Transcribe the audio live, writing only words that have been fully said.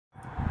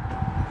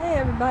Hey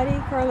everybody,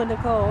 Carla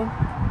Nicole.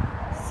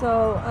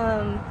 So,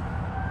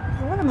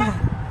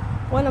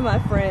 one of my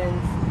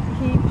friends,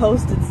 he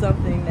posted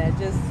something that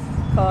just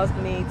caused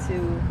me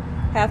to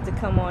have to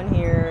come on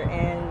here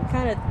and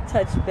kind of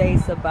touch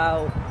base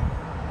about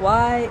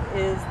why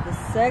is the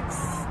sex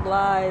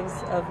lives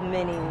of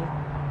many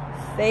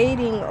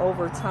fading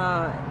over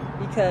time?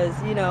 Because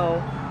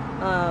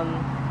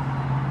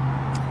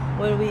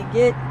when we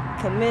get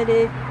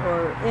committed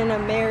or in a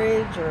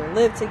marriage or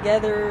live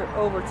together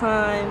over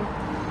time,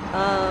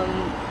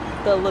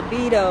 the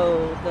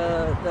libido,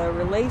 the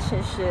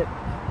relationship,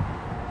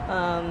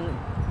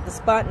 the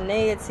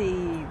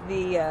spontaneity,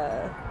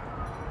 the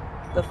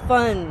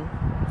fun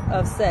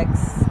of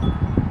sex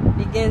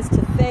begins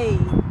to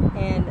fade.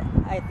 And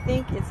I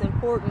think it's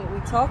important we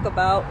talk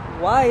about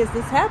why is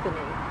this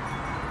happening.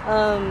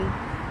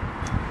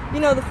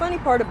 The funny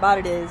part about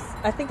it is,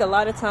 I think a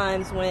lot of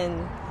times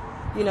when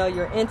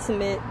you're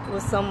intimate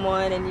with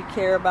someone and you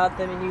care about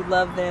them and you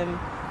love them,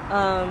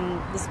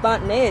 the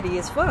spontaneity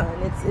is fun.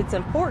 It's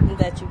important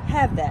that you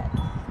have that.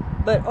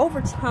 But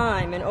over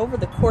time and over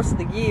the course of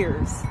the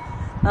years,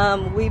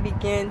 we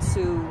begin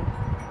to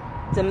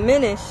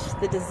diminish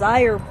the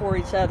desire for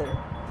each other.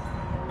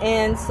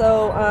 And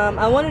so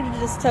I wanted to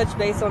just touch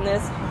base on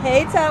this.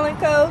 Hey, talent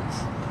coach.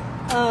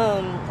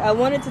 I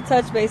wanted to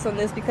touch base on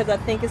this because I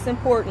think it's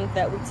important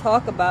that we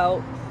talk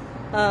about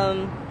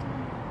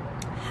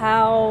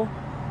how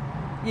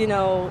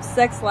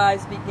sex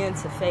lives begin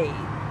to fade.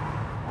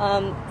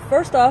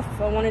 First off,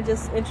 I want to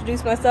just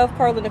introduce myself,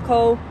 Carla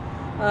Nicole,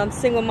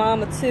 single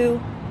mom of two,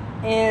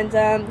 and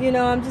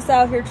I'm just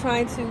out here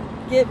trying to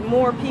get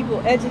more people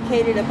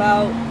educated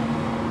about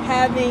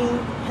having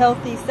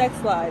healthy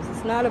sex lives.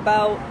 It's not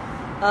about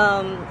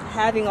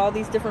having all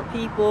these different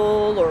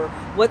people or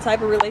what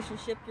type of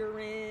relationship you're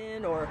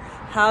in or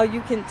how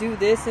you can do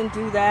this and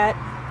do that.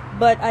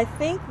 But I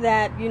think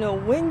that,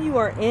 when you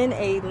are in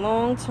a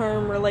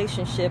long-term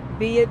relationship,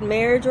 be it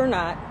marriage or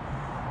not,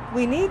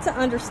 we need to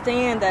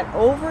understand that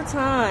over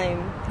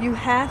time, you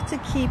have to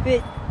keep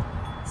it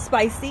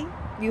spicy.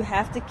 You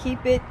have to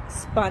keep it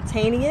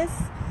spontaneous.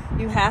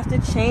 You have to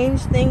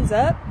change things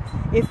up.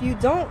 If you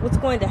don't, what's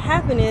going to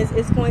happen is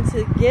it's going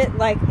to get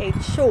like a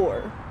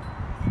chore.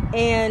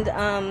 And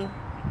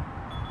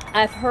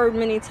I've heard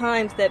many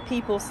times that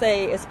people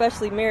say,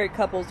 especially married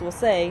couples will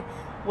say,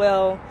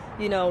 well,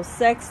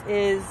 sex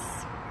is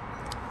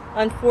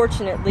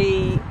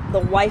unfortunately the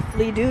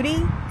wifely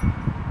duty.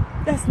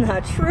 That's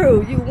not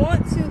true. You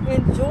want to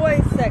enjoy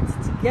sex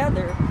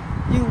together.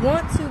 You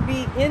want to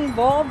be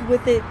involved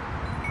with it,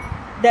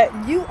 that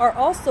you are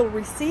also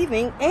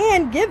receiving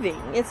and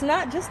giving. It's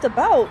not just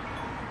about,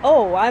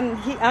 oh,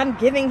 I'm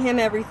giving him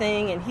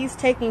everything and he's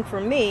taking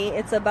from me.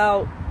 It's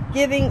about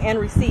giving and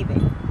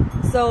receiving.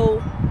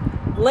 So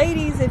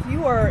ladies, if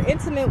you are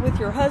intimate with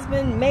your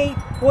husband, mate,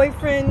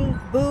 boyfriend,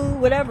 boo,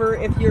 whatever,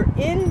 if you're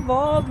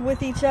involved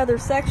with each other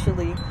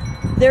sexually,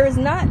 there is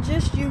not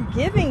just you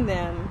giving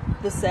them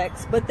the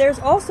sex, but there's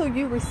also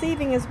you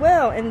receiving as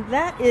well. And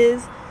that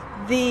is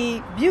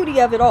the beauty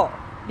of it all.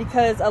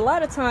 Because a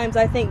lot of times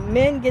I think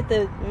men get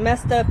the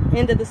messed up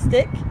end of the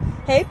stick.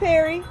 Hey,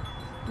 Perry.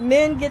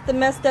 Men get the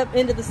messed up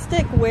end of the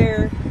stick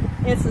where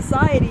in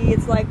society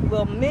it's like,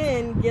 well,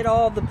 men get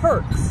all the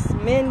perks.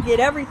 Men get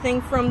everything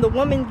from the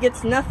woman,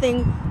 gets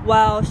nothing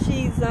while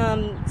she's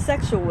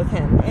sexual with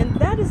him. And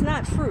that is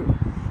not true.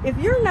 If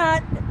you're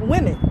not,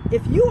 women,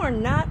 if you are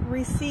not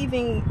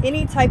receiving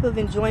any type of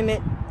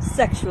enjoyment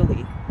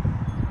sexually,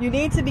 you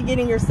need to be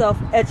getting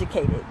yourself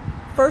educated.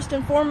 First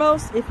and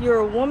foremost, if you're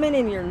a woman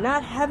and you're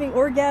not having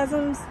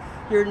orgasms,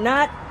 you're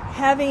not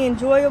having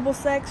enjoyable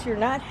sex, you're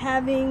not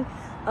having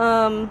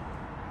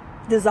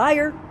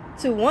desire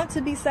to want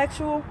to be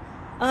sexual,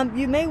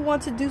 you may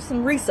want to do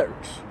some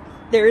research.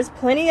 There is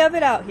plenty of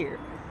it out here.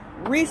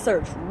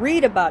 Research,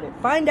 read about it,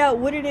 find out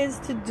what it is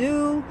to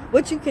do,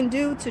 what you can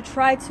do to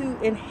try to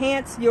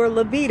enhance your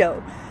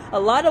libido. A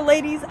lot of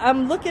ladies,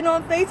 I'm looking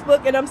on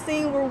Facebook and I'm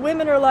seeing where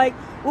women are like,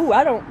 ooh,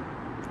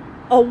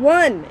 a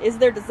 1 is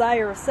their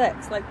desire of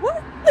sex. Like,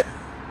 what?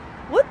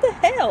 What the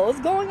hell is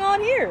going on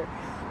here?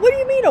 What do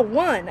you mean a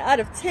 1 out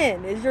of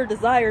 10 is your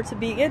desire to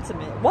be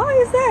intimate? Why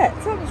is that?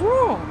 Something's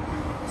wrong.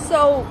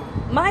 So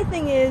my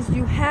thing is,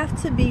 you have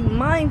to be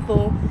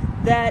mindful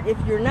that if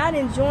you're not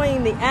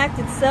enjoying the act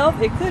itself,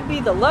 it could be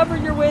the lover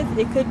you're with,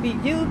 it could be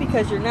you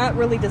because you're not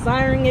really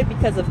desiring it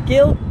because of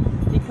guilt,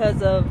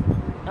 because of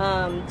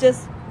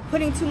just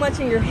putting too much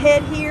in your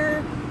head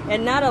here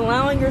and not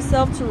allowing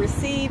yourself to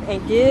receive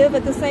and give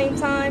at the same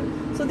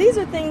time. So these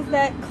are things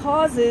that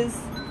causes,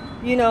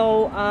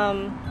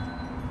 the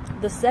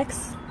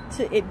sex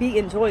to it be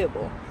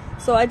enjoyable.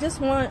 So I just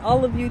want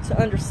all of you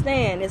to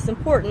understand it's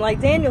important.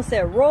 Like Daniel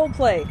said, role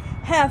play,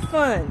 have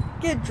fun,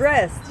 get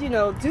dressed,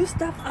 do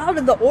stuff out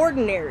of the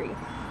ordinary.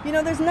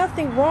 There's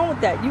nothing wrong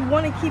with that. You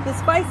want to keep it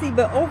spicy,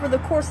 but over the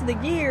course of the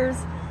years,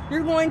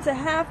 you're going to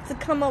have to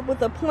come up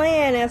with a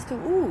plan as to,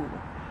 ooh,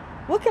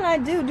 what can I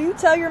do? Do you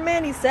tell your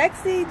man he's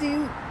sexy?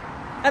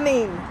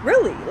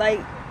 Really,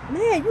 like,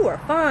 man, you are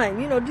fine.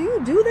 Do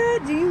you do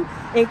that? Do you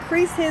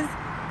increase his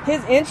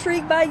his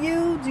intrigue by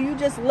you? Do you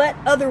just let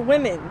other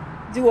women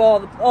do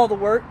all the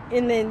work,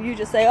 and then you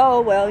just say,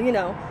 oh, well, you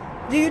know,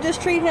 do you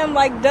just treat him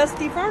like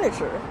dusty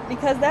furniture?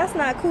 Because that's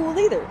not cool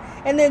either.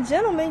 And then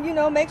gentlemen, you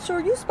know, make sure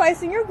you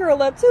spicing your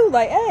girl up too.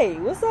 Like, hey,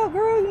 what's up,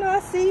 girl? You know, I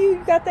see you.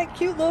 You got that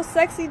cute little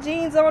sexy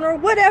jeans on, or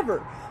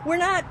whatever. We're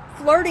not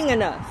flirting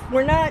enough.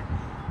 We're not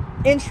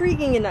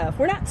intriguing enough.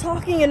 We're not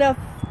talking enough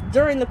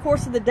during the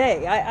course of the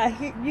day.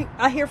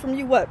 I hear from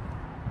you, what,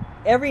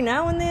 every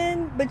now and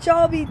then? But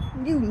y'all be,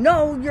 you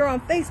know, you're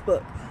on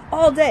Facebook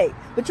all day,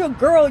 but your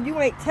girl,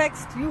 you ain't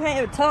text, you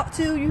haven't talked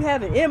to, you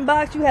haven't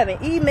inboxed, you haven't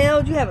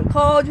emailed, you haven't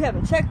called, you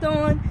haven't checked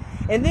on,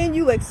 and then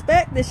you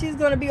expect that she's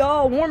going to be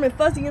all warm and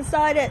fuzzy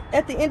inside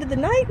at the end of the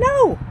night?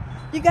 No,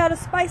 you got to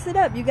spice it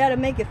up. You got to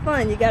make it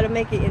fun. You got to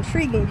make it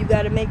intriguing. You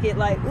got to make it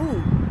like,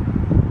 ooh,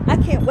 I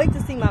can't wait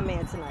to see my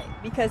man tonight,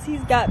 because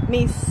he's got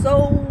me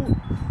so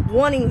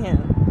wanting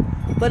him.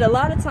 But a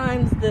lot of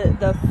times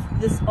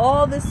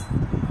all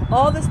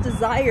this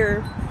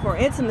desire for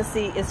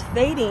intimacy is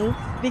fading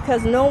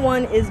because no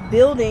one is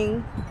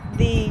building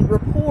the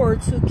rapport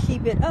to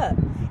keep it up.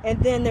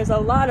 And then there's a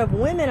lot of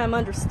women, I'm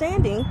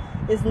understanding,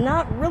 is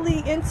not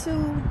really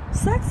into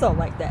sex all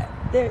like that.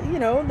 They're, you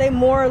know, they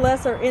more or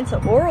less are into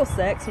oral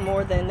sex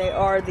more than they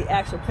are the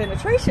actual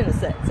penetration of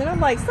sex. And I'm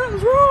like,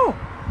 something's wrong.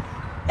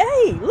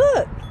 Hey,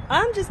 look,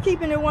 I'm just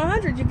keeping it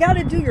 100. You got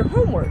to do your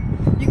homework.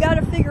 You got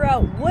to figure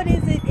out what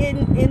is it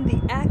in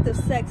the act of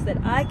sex that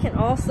I can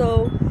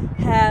also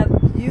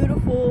have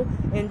beautiful,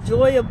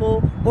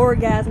 enjoyable,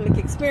 orgasmic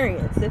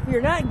experience. If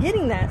you're not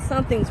getting that,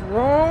 something's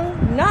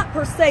wrong. Not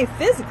per se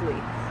physically.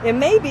 It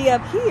may be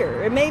up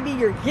here. It may be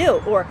your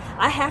guilt, or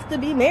I have to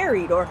be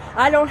married, or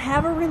I don't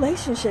have a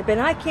relationship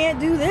and I can't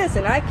do this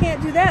and I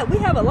can't do that. We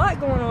have a lot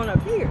going on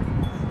up here.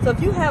 So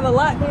if you have a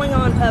lot going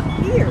on up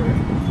here,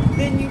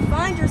 then you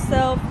find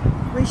yourself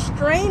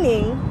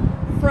restraining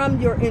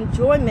from your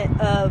enjoyment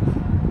of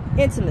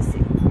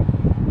intimacy.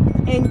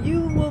 And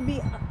you will be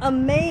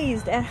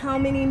amazed at how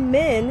many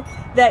men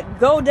that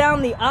go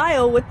down the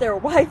aisle with their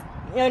wife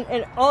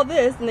and all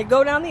this, and they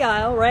go down the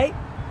aisle, right?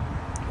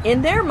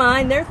 In their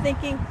mind, they're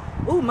thinking,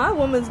 ooh, my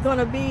woman's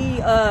gonna be,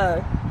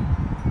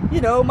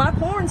 you know, my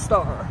porn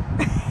star.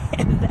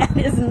 And that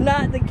is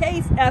not the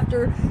case.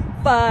 After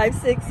 5,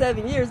 6,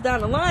 7 years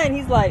down the line,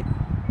 he's like,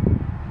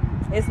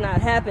 it's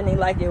not happening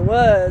like it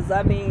was.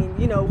 I mean,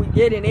 you know, we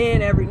get it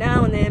in every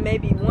now and then,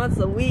 maybe once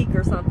a week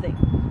or something.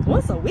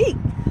 Once a week?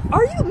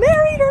 Are you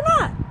married or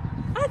not?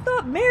 I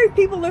thought married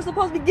people are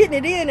supposed to be getting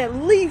it in at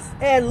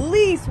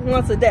least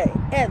once a day.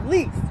 At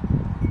least.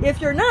 If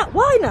you're not,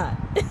 why not?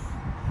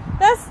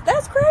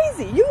 That's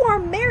crazy. You are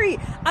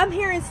married. I'm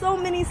hearing so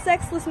many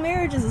sexless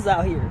marriages is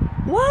out here.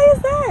 Why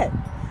is that?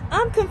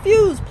 I'm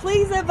confused.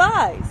 Please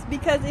advise.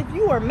 Because if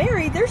you are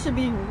married, there should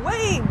be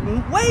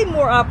way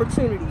more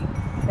opportunity.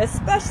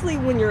 Especially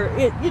when you're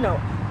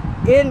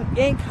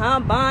in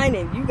combine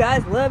and you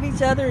guys love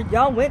each other, and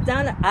y'all went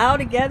down the aisle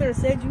together and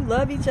said you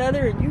love each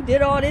other and you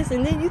did all this,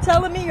 and then you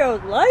telling me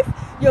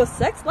your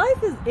sex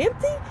life is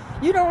empty?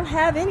 You don't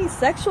have any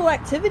sexual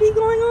activity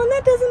going on?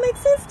 That doesn't make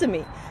sense to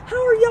me.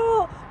 How are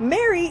y'all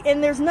married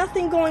and there's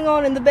nothing going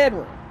on in the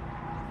bedroom?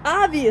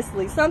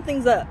 Obviously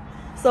something's up.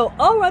 So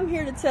all I'm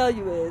here to tell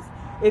you is,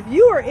 if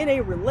you are in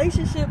a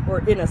relationship or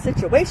in a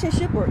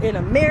situationship or in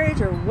a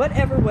marriage or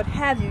whatever, what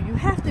have you, you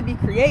have to be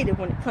creative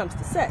when it comes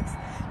to sex.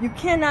 You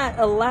cannot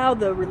allow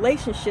the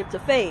relationship to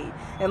fade.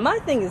 And my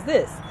thing is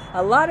this,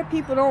 a lot of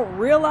people don't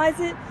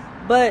realize it,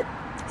 but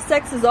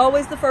sex is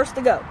always the first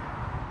to go.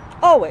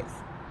 Always.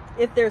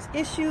 If there's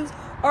issues,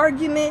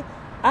 argument,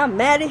 I'm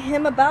mad at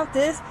him about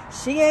this,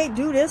 she ain't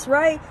do this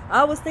right,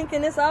 I was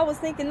thinking this, I was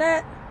thinking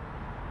that.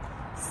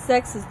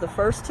 Sex is the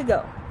first to go.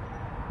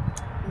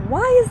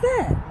 Why is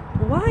that?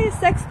 Why is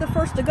sex the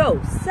first to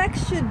go?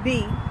 Sex should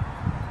be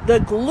the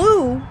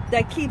glue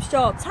that keeps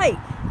y'all tight.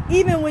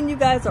 Even when you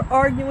guys are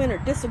arguing or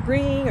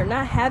disagreeing or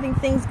not having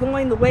things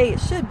going the way it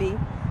should be,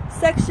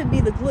 sex should be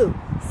the glue.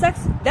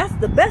 Sex, that's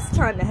the best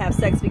time to have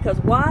sex, because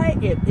why?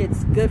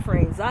 It's good for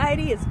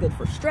anxiety, it's good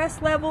for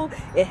stress level,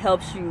 it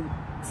helps you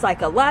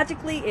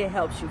psychologically, it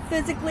helps you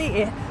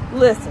physically.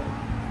 Listen,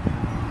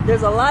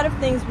 there's a lot of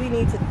things we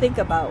need to think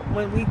about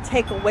when we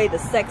take away the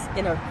sex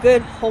in a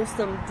good,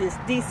 wholesome,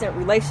 decent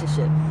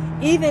relationship.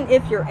 Even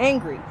if you're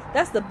angry,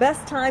 that's the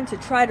best time to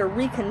try to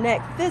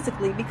reconnect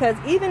physically, because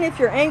even if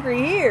you're angry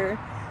here,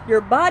 your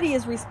body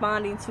is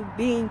responding to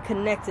being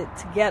connected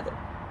together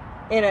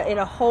in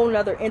a whole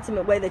nother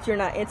intimate way that you're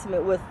not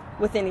intimate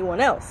with anyone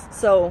else.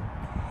 So,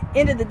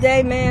 end of the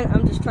day, man,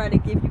 I'm just trying to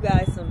give you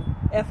guys some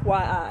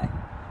FYI.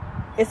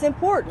 It's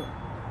important.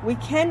 We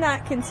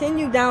cannot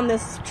continue down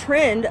this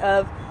trend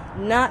of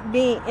not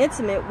being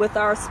intimate with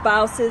our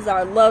spouses,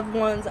 our loved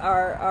ones,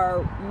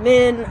 our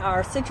men,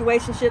 our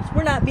situationships.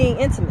 We're not being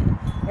intimate,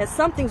 and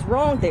something's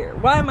wrong there.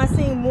 Why am I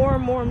seeing more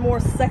and more and more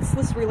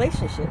sexless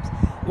relationships?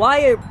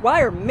 Why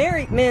are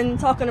married men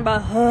talking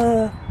about,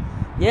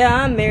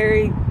 yeah, I'm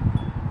married?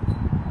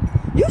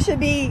 You should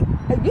be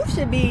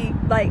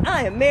like,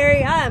 I am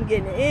married, I am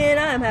getting it in,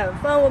 I am having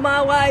fun with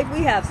my wife,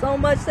 we have so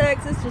much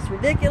sex, it's just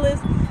ridiculous.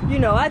 you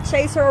know, I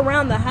chase her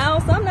around the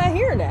house. I'm not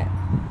hearing that.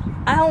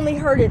 I only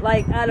heard it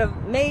like out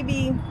of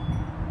maybe,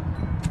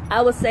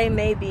 I would say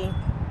maybe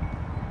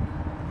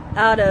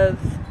out of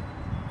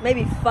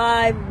maybe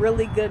 5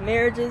 really good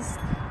marriages,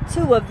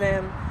 2 of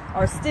them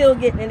are still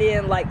getting it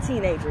in like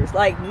teenagers,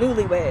 like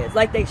newlyweds,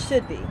 like they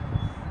should be.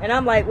 And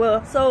I'm like,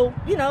 well, so,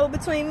 you know,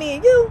 between me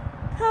and you,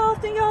 how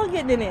often y'all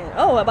getting it in?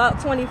 Oh,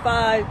 about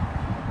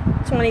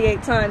 25,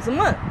 28 times a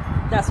month.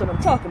 That's what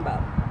I'm talking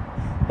about.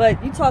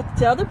 But you talk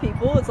to other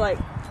people, it's like,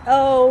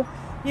 oh,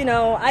 you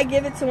know, I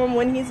give it to him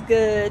when he's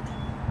good.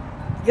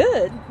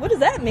 Good? What does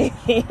that mean?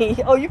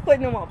 Oh, you're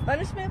putting him on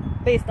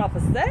punishment based off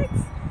of sex?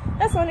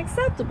 That's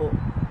unacceptable.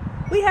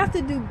 We have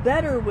to do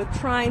better with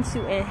trying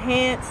to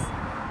enhance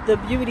the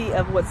beauty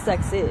of what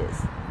sex is.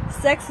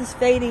 Sex is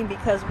fading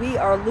because we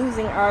are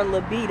losing our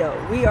libido.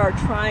 We are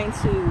trying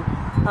to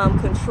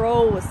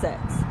control with sex.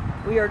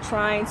 We are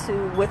trying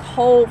to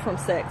withhold from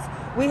sex.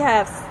 We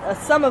have,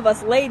 some of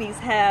us ladies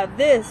have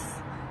this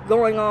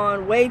going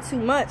on way too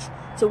much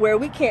to where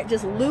we can't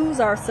just lose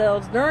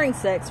ourselves during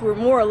sex. We're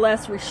more or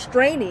less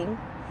restraining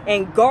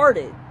and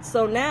guarded.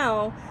 So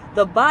now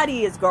the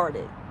body is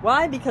guarded.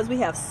 Why? Because we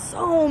have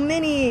so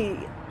many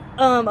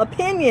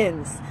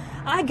opinions.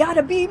 I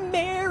gotta be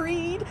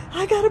married.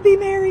 I gotta be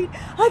married.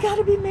 I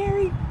gotta be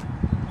married.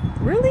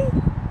 Really?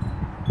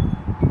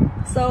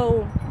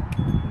 So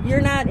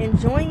you're not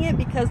enjoying it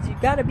because you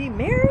gotta be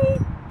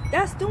married?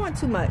 That's doing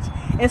too much.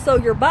 And so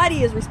your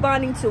body is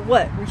responding to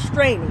what?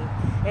 Restraining.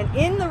 And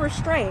in the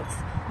restraints,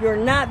 you're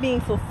not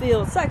being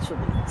fulfilled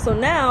sexually. So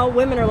now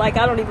women are like,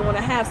 I don't even want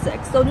to have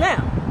sex. So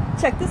now,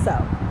 check this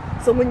out.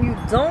 So when you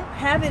don't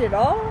have it at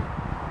all,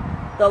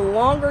 the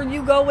longer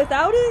you go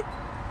without it,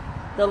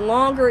 the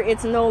longer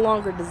it's no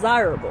longer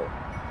desirable.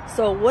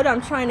 So what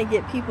I'm trying to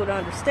get people to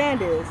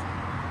understand is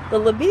the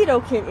libido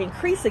can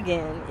increase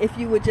again if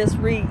you would just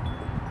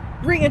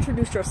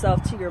reintroduce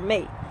yourself to your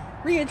mate,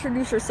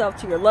 reintroduce yourself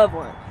to your loved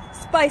one,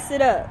 spice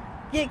it up,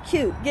 get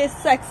cute, get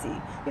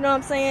sexy. You know what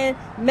I'm saying?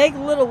 Make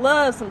little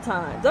love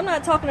sometimes. I'm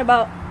not talking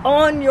about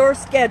on your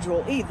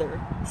schedule either.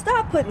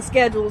 Stop putting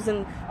schedules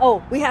and,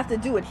 oh, we have to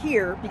do it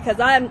here because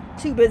I'm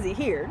too busy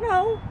here.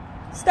 No.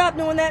 Stop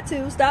doing that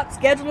too. Stop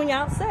scheduling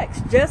out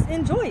sex. Just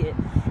enjoy it.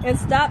 And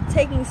stop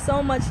taking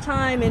so much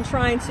time and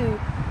trying to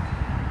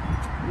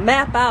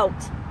map out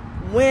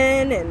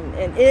when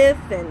and if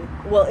and,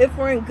 well, if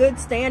we're in good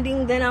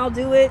standing, then I'll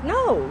do it.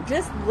 No,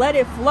 just let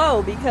it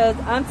flow, because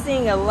I'm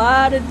seeing a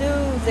lot of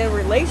dudes in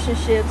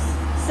relationships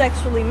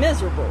sexually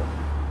miserable.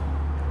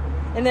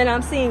 And then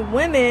I'm seeing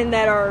women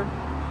that are,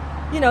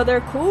 you know,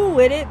 they're cool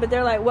with it, but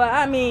they're like, well,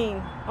 I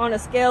mean, on a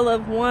scale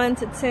of 1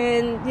 to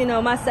 10, you know,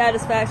 my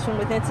satisfaction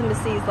with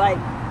intimacy is like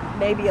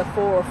maybe a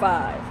 4 or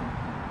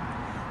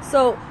 5.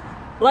 So,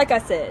 like I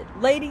said,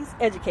 ladies,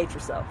 educate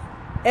yourself.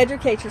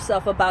 Educate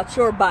yourself about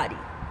your body.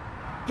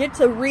 Get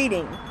to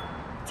reading.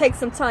 Take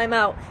some time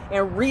out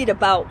and read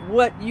about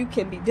what you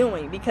can be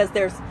doing, because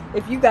there's,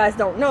 if you guys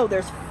don't know,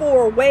 there's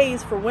 4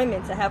 ways for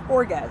women to have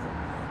orgasm.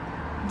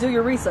 Do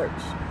your research.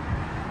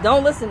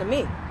 Don't listen to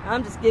me.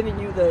 I'm just giving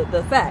you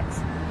the facts.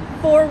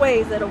 4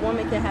 ways that a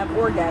woman can have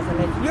orgasm.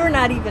 If you're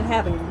not even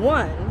having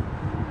one,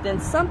 then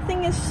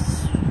something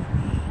is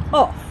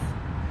off.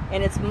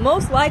 And it's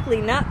most likely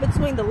not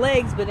between the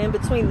legs, but in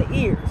between the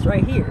ears,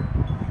 right here.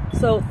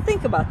 So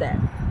think about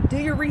that. Do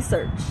your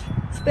research.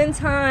 Spend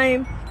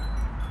time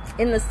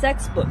in the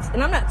sex books.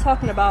 And I'm not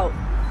talking about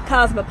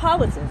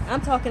Cosmopolitan.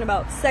 I'm talking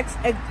about sex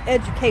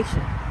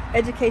education.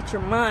 Educate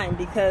your mind,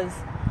 because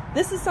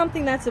this is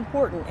something that's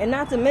important. And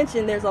not to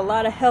mention, there's a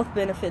lot of health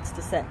benefits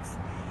to sex.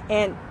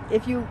 And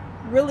if you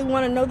really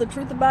want to know the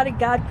truth about it,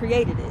 God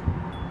created it.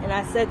 And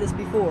I said this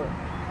before.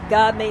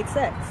 God made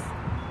sex.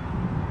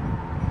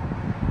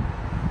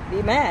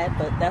 Be mad,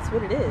 but that's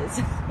what it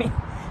is.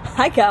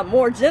 I got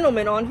more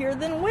gentlemen on here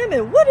than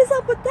women. What is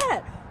up with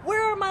that?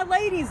 Where are my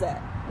ladies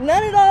at?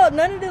 None at all.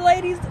 None of the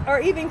ladies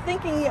are even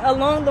thinking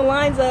along the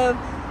lines of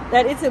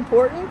that it's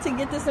important to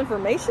get this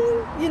information.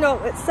 You know,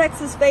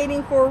 sex is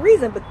fading for a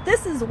reason. But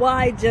this is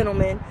why,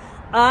 gentlemen,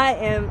 I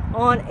am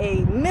on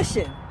a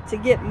mission to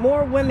get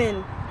more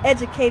women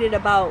educated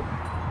about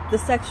the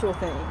sexual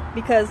thing.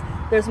 Because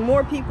there's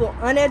more people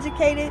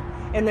uneducated,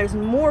 and there's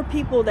more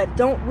people that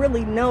don't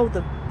really know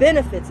the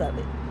benefits of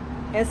it.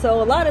 And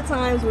so a lot of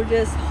times we're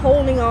just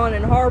holding on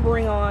and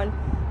harboring on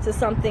to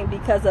something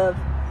because of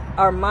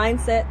our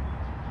mindset,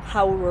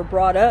 how we were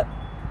brought up,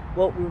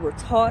 what we were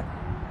taught.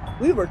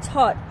 We were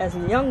taught as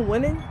young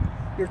women,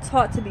 you're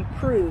taught to be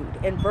prude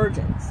and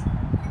virgins.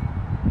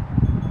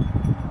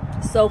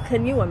 So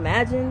can you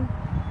imagine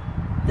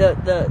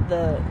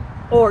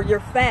or you're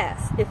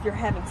fast if you're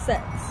having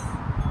sex?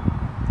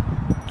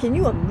 Can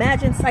you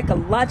imagine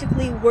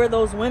psychologically where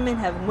those women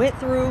have went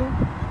through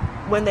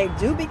when they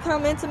do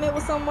become intimate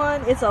with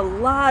someone? It's a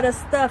lot of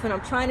stuff, and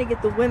I'm trying to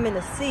get the women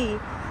to see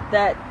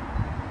that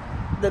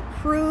the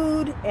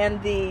prude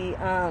and the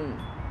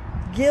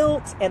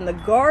guilt and the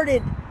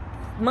guarded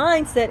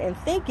mindset and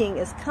thinking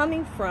is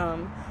coming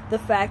from the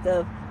fact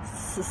of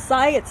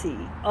society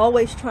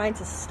always trying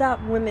to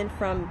stop women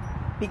from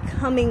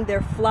becoming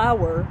their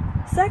flower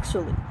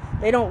sexually.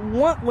 They don't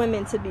want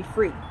women to be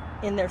free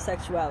in their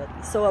sexuality.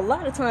 So a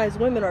lot of times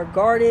women are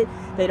guarded.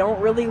 They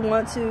don't really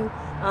want to,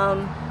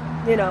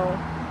 you know,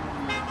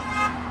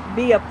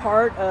 be a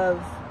part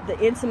of the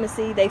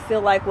intimacy. They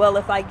feel like, well,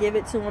 if I give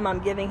it to him, I'm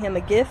giving him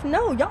a gift.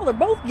 No, y'all are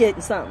both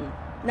getting something.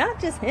 Not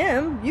just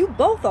him. You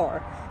both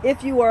are.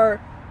 If you are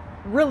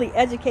really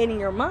educating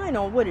your mind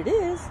on what it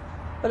is.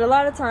 But a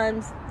lot of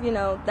times, you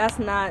know, that's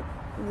not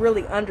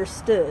really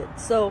understood.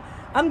 So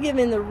I'm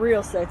giving the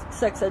real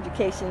sex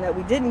education that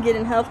we didn't get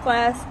in health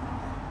class.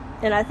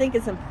 And I think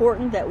it's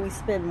important that we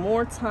spend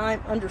more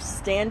time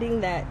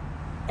understanding that,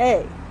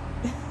 A,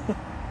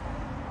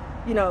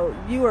 you know,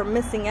 you are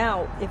missing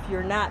out if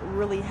you're not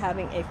really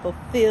having a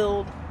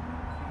fulfilled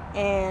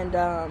and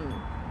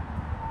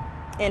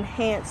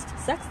enhanced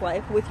sex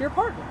life with your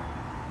partner.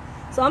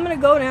 So I'm going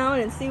to go down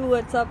and see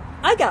what's up.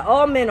 I got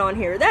all men on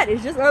here. That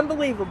is just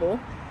unbelievable.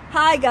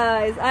 Hi,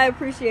 guys. I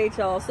appreciate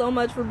y'all so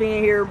much for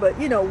being here. But,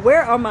 you know,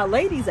 where are my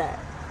ladies at?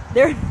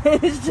 There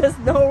is just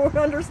no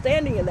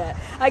understanding of that.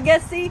 I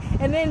guess, see,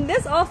 and then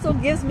this also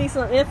gives me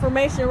some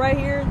information right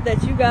here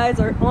that you guys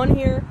are on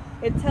here.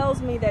 It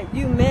tells me that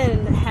you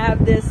men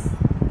have this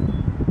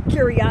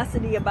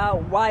curiosity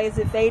about why is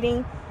it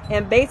fading.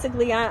 And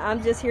basically,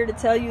 I'm just here to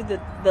tell you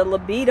that the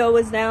libido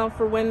is down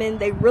for women.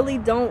 They really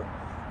don't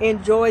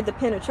enjoy the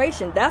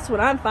penetration. That's what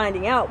I'm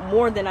finding out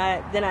more than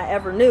I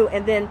ever knew.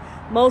 And then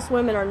most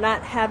women are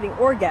not having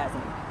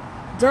orgasm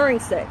during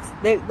sex.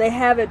 They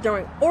have it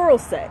during oral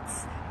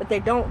sex, but they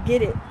don't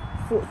get it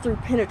through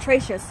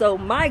penetration. So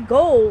my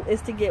goal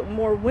is to get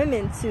more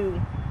women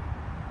to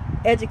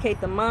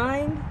educate the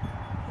mind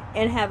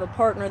and have a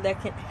partner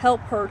that can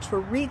help her to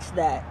reach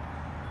that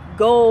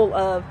goal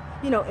of,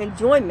 you know,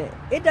 enjoyment.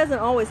 It doesn't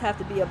always have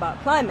to be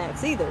about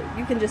climax either.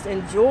 You can just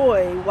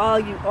enjoy while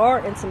you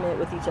are intimate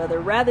with each other,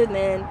 rather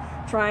than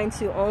trying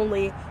to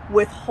only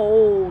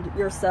withhold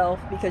yourself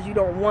because you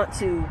don't want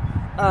to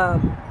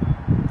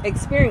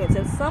experience.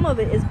 And some of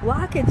it is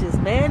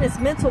blockages, man. It's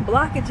mental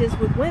blockages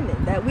with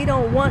women, that we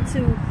don't want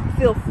to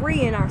feel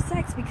free in our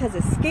sex because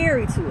it's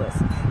scary to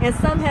us. And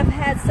some have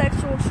had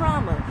sexual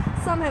trauma.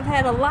 Some have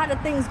had a lot of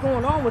things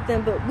going on with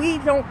them, but we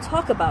don't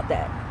talk about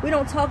that. We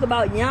don't talk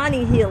about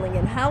yoni healing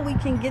and how we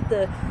can get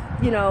the,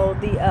 you know,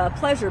 the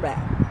pleasure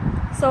back.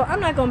 So I'm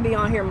not going to be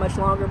on here much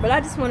longer, but I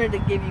just wanted to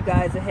give you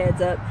guys a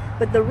heads up.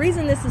 But the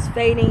reason this is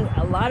fading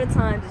a lot of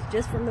times is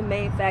just from the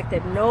main fact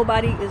that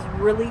nobody is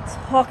really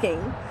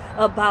talking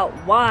about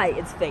why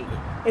it's fading.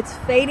 It's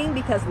fading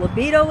because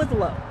libido is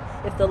low.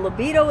 If the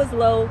libido is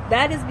low,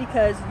 that is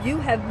because you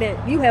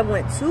have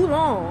went too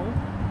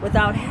long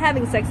without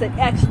having sex that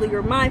actually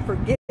your mind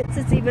forgets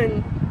it's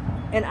even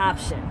an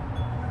option.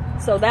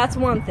 So that's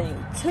one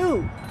thing.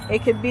 Two,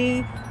 it could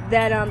be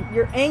that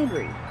you're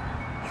angry,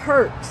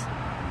 hurt,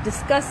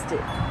 disgusted,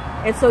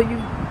 and so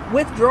you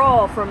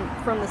withdraw from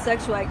the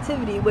sexual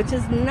activity, which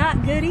is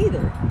not good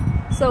either.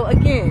 So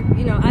again,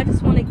 you know, I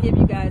just want to give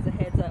you guys a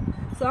heads up.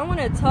 So I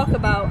want to talk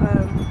about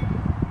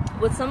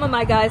what some of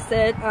my guys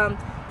said.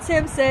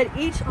 Tim said,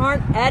 each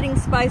aren't adding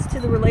spice to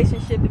the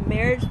relationship in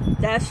marriage.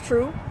 That's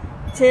true.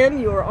 Tim,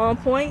 you are on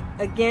point.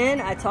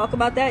 Again, I talk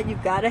about that.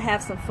 You've got to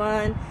have some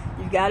fun.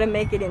 You've got to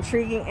make it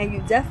intriguing, and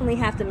you definitely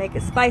have to make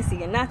it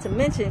spicy. And not to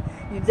mention,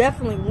 you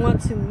definitely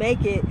want to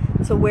make it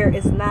to where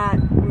it's not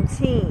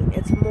routine.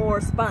 It's more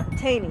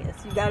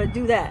spontaneous. You got to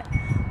do that.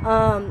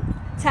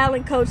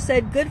 Talent coach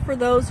said, good for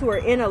those who are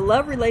in a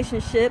love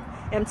relationship.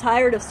 I'm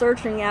tired of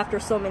searching after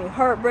so many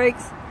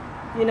heartbreaks.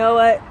 You know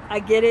what? I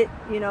get it.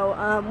 You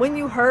know, when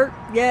you hurt,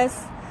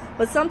 yes.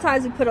 But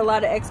sometimes we put a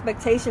lot of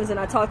expectations, and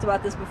I talked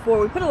about this before.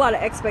 We put a lot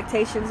of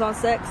expectations on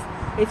sex.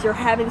 If you're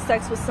having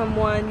sex with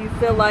someone, you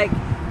feel like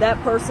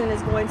that person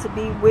is going to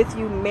be with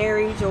you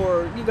married,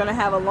 or you're going to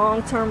have a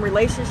long-term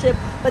relationship.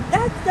 But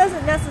that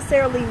doesn't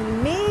necessarily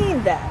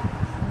mean that.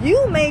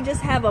 You may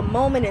just have a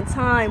moment in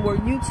time where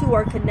you two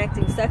are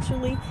connecting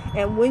sexually,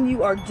 and when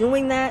you are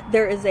doing that,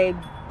 there is a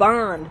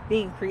bond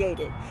being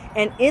created.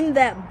 And in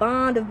that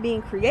bond of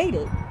being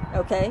created,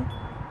 okay,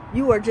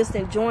 you are just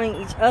enjoying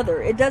each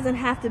other. It doesn't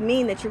have to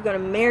mean that you're going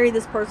to marry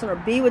this person or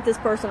be with this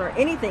person or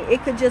anything.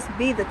 It could just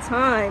be the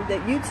time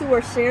that you two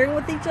are sharing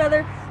with each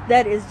other.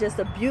 That is just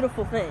a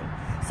beautiful thing.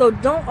 So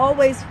don't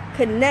always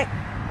connect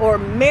or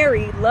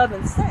marry love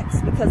and sex,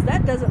 because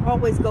that doesn't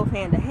always go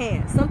hand to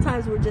hand.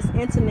 Sometimes we're just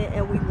intimate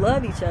and we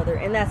love each other,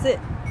 and that's it.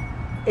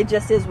 It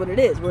just is what it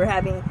is. We're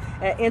having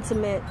an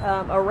intimate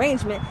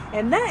arrangement,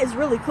 and that is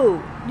really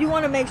cool. You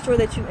want to make sure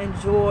that you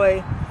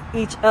enjoy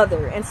each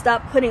other and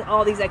stop putting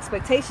all these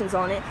expectations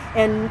on it.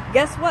 And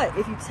guess what?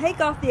 If you take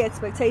off the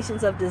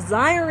expectations of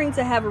desiring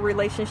to have a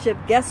relationship,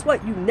 guess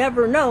what? You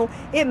never know.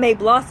 It may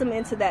blossom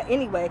into that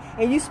anyway.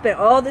 And you spent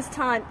all this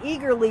time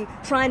eagerly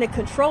trying to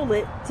control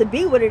it to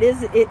be what it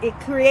is it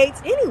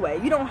creates anyway.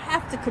 You don't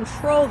have to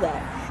control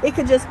that. It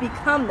could just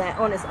become that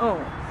on its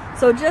own.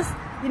 So just,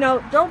 you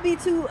know, don't be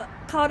too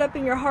caught up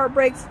in your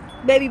heartbreaks,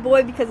 baby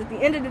boy, because at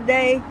the end of the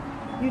day,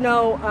 you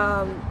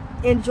know,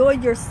 enjoy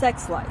your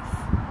sex life.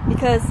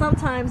 Because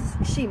sometimes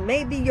she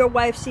may be your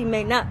wife, she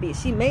may not be.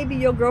 She may be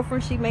your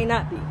girlfriend, she may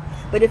not be.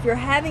 But if you're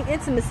having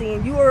intimacy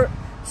and you are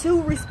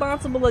two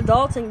responsible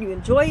adults and you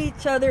enjoy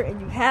each other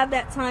and you have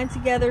that time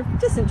together,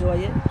 just enjoy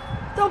it.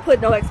 Don't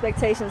put no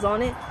expectations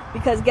on it,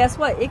 because guess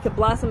what? It could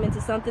blossom into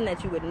something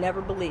that you would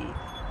never believe.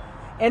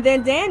 And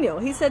then Daniel,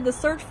 he said the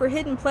search for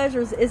hidden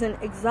pleasures is an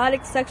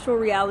exotic sexual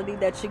reality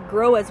that should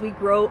grow as we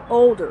grow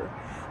older.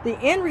 The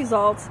end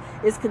result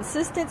is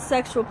consistent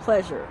sexual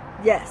pleasure.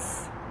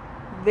 Yes,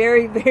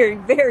 very, very,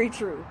 very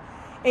true.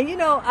 And you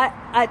know,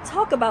 I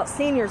talk about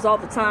seniors all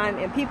the time,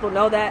 and people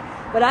know that,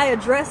 but I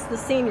address the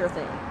senior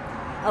thing.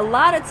 A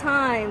lot of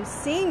times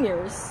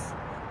seniors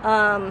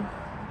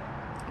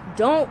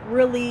don't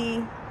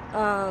really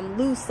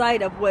lose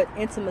sight of what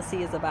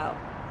intimacy is about.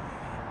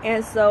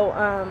 And so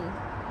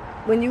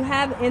when you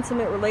have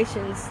intimate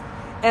relations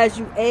as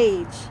you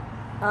age,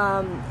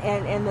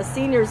 and the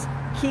seniors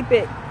keep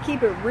it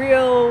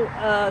real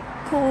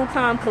cool,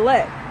 calm,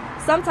 collect.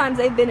 Sometimes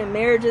they've been in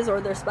marriages,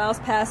 or their spouse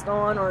passed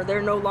on, or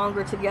they're no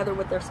longer together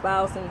with their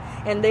spouse,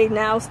 and they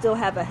now still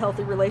have a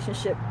healthy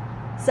relationship,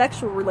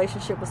 sexual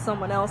relationship with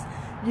someone else.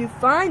 You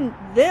find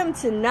them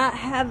to not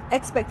have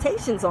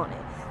expectations on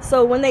it.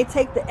 So when they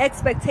take the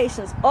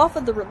expectations off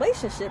of the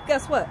relationship,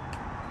 guess what?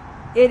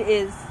 It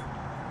is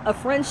a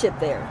friendship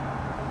there.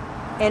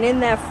 And in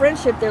that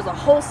friendship, there's a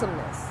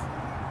wholesomeness.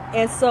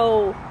 And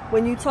so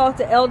when you talk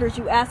to elders,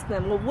 you ask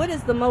them, well, what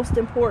is the most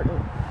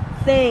important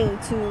thing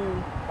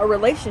to a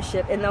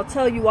relationship? And they'll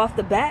tell you off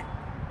the bat,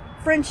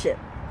 friendship,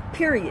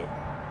 period.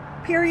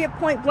 Period,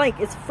 point blank,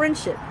 it's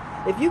friendship.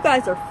 If you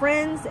guys are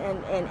friends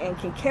and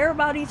can care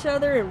about each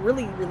other and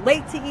really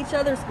relate to each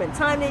other, spend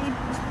time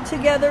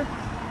together,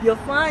 you'll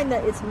find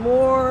that it's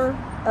more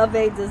of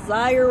a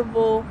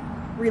desirable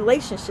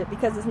relationship,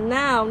 because it's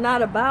now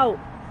not about,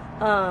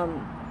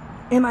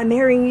 am I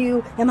marrying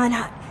you? Am I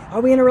not? Are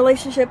we in a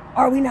relationship?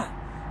 Are we not?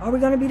 Are we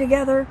going to be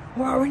together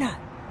or are we not?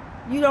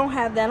 You don't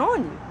have that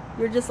on you.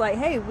 You're just like,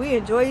 hey, we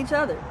enjoy each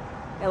other,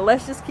 and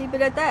let's just keep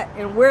it at that.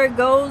 And where it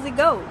goes, it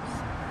goes.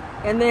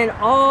 And then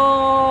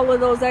all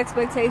of those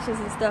expectations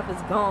and stuff is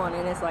gone.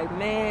 And it's like,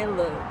 man,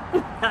 look,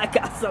 I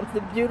got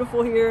something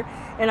beautiful here,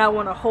 and I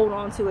want to hold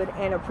on to it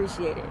and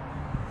appreciate it.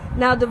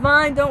 Now,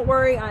 Divine, don't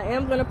worry. I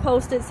am going to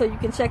post it so you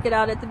can check it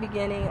out at the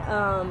beginning.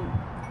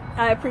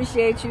 I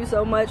appreciate you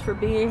so much for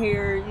being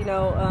here. You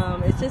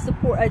know, it's just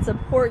it's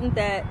important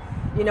that,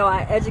 you know,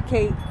 I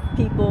educate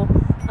people.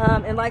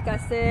 And like I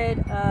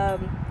said,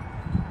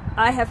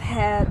 I have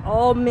had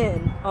all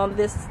men on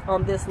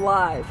this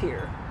live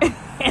here.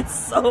 And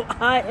so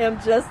I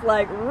am just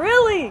like,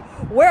 really?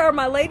 Where are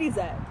my ladies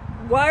at?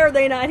 Why are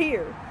they not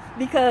here?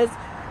 Because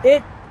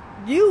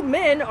you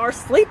men are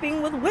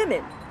sleeping with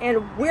women. And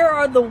where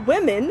are the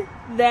women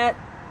that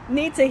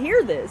need to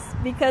hear this?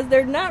 Because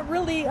they're not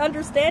really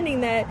understanding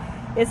that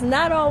it's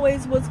not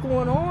always what's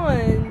going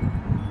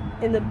on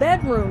in the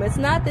bedroom. It's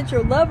not that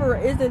your lover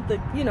isn't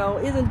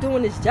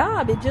doing his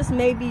job. It just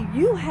may be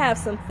you have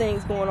some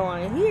things going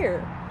on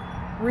here,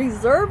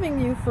 reserving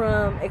you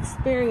from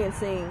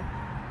experiencing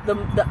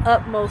the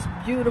utmost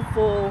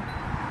beautiful,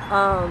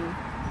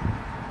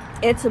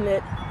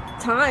 intimate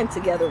time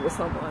together with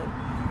someone.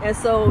 And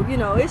so, you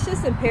know, it's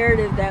just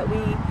imperative that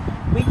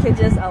we can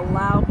just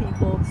allow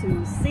people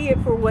to see it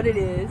for what it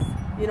is,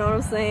 you know what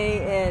I'm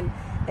saying,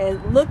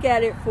 and look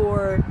at it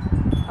for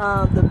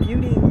the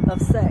beauty of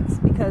sex,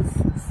 because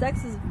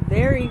sex is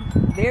very,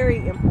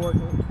 very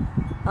important.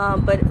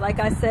 But like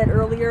I said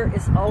earlier,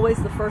 it's always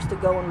the first to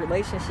go in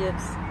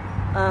relationships,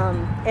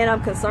 and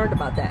I'm concerned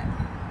about that.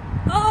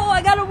 Oh,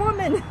 I got a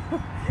woman.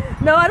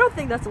 No, I don't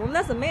think that's a woman.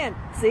 That's a man.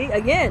 See,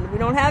 again, we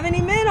don't have any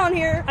men on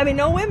here. I mean,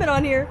 no women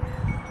on here.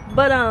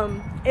 But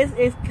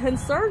it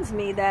concerns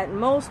me that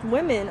most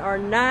women are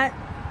not.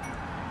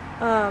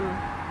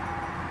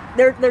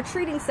 They're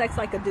treating sex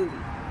like a duty,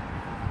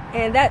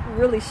 and that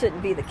really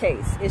shouldn't be the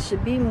case. It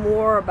should be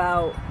more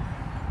about,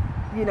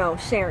 you know,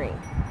 sharing.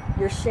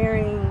 You're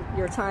sharing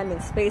your time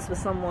and space with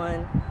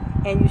someone,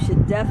 and you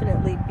should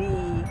definitely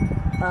be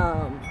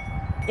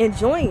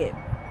enjoying it.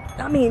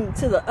 I mean,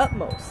 to the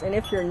utmost. And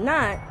if you're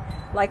not,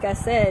 like I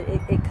said,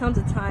 it comes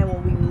a time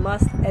when we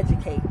must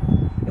educate.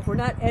 If we're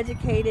not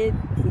educated,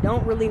 if we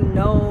don't really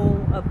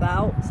know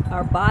about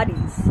our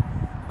bodies,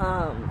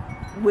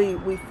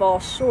 we fall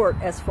short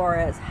as far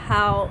as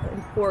how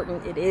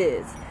important it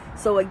is.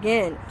 So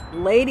again,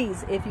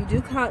 ladies, if you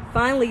do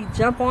finally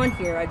jump on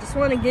here, I just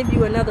want to give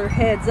you another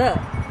heads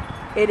up.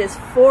 It is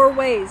 4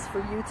 ways for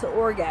you to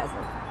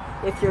orgasm.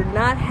 If you're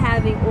not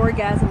having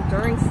orgasm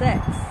during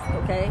sex,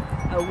 okay,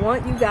 I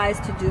want you guys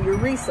to do your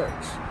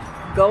research.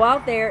 Go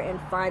out there and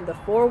find the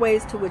 4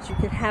 ways to which you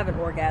can have an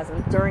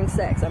orgasm during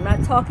sex. I'm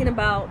not talking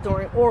about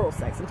during oral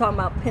sex. I'm talking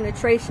about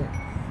penetration,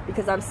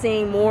 because I'm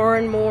seeing more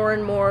and more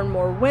and more and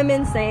more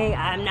women saying,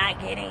 I'm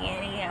not getting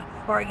any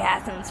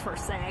orgasms for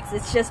sex.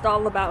 It's just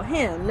all about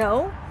him.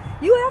 No,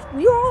 you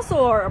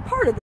also are a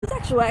part of the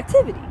sexual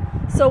activity.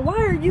 So why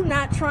are you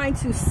not trying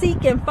to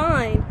seek and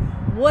find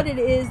what it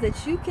is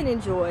that you can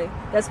enjoy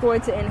that's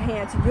going to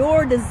enhance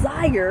your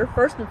desire,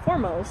 first and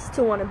foremost,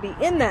 to want to be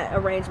in that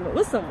arrangement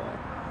with someone?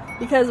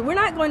 Because we're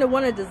not going to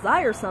want to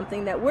desire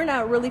something that we're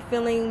not really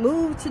feeling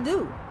moved to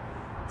do.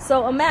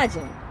 So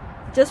imagine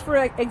Just for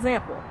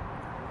example,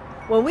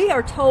 when we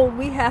are told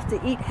we have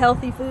to eat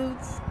healthy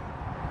foods,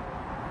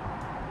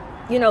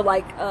 you know,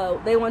 like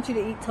they want you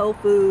to eat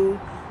tofu,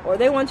 or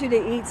they want you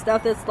to eat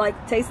stuff that's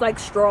like tastes like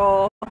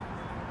straw.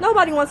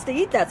 Nobody wants to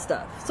eat that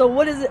stuff. So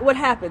what is it? What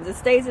happens? It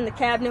stays in the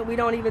cabinet. We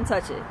don't even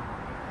touch it.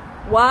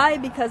 Why?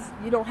 Because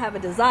you don't have a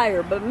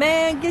desire. But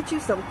man, get you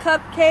some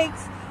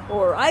cupcakes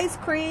or ice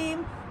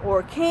cream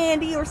or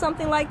candy or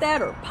something like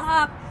that, or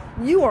pop.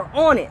 You are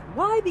on it.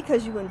 Why?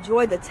 Because you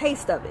enjoy the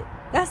taste of it.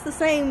 That's the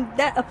same.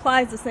 That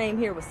applies the same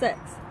here with sex.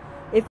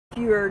 If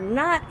you're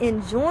not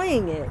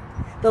enjoying it,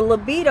 the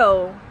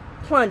libido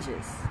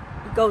plunges.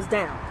 It goes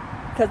down.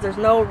 Because there's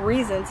no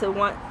reason to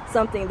want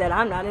something that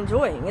I'm not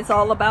enjoying. It's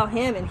all about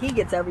him and he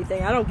gets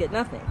everything. I don't get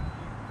nothing.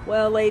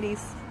 Well,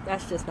 ladies,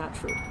 that's just not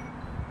true.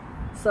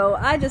 So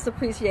I just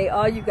appreciate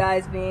all you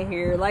guys being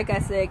here. Like I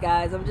said,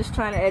 guys, I'm just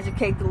trying to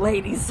educate the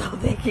ladies so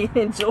they can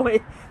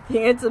enjoy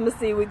the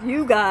intimacy with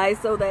you guys,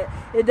 so that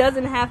it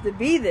doesn't have to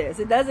be this.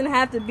 It doesn't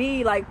have to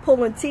be like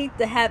pulling teeth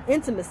to have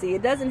intimacy.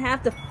 It doesn't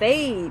have to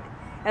fade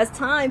as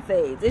time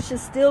fades. It should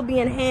still be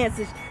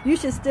enhanced. You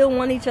should still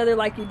want each other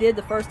like you did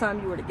the first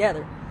time you were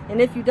together.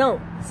 And if you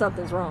don't,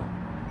 something's wrong.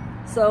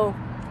 So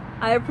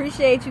I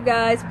appreciate you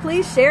guys.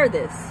 Please share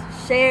this.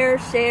 Share,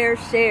 share,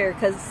 share.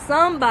 Because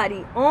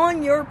somebody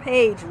on your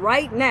page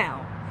right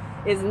now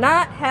is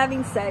not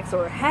having sex,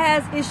 or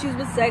has issues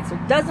with sex, or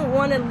doesn't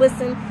want to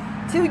listen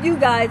to you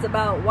guys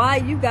about why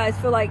you guys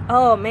feel like,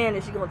 oh man,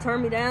 is she going to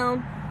turn me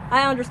down?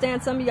 I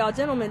understand some of y'all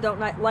gentlemen don't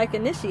like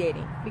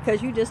initiating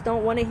because you just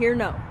don't want to hear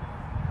no.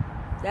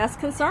 That's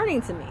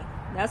concerning to me.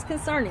 That's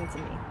concerning to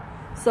me.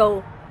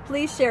 So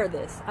please share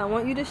this. I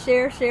want you to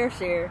share, share,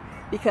 share,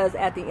 because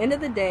at the end of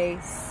the day,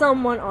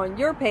 someone on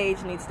your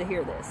page needs to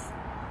hear this.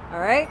 All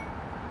right?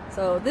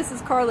 So this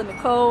is Carla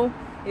Nicole.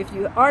 If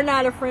you are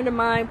not a friend of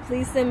mine,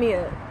 please send me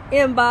an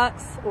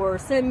inbox or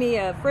send me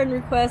a friend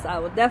request. I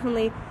will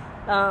definitely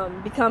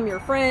become your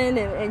friend,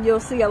 and you'll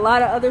see a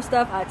lot of other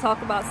stuff. I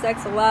talk about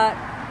sex a lot.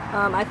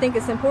 I think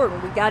it's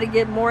important. We got to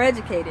get more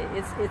educated.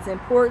 It's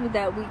important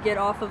that we get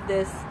off of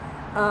this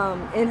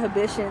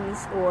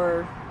inhibitions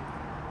or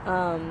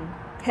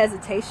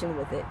hesitation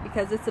with it,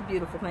 because it's a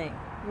beautiful thing.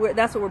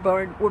 That's what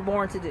we're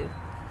born to do.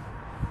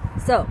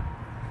 So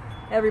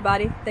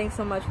everybody, thanks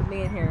so much for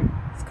being here.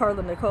 It's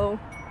Carla Nicole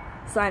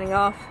signing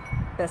off.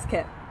 Best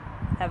kept.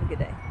 Have a good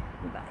day.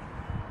 Bye.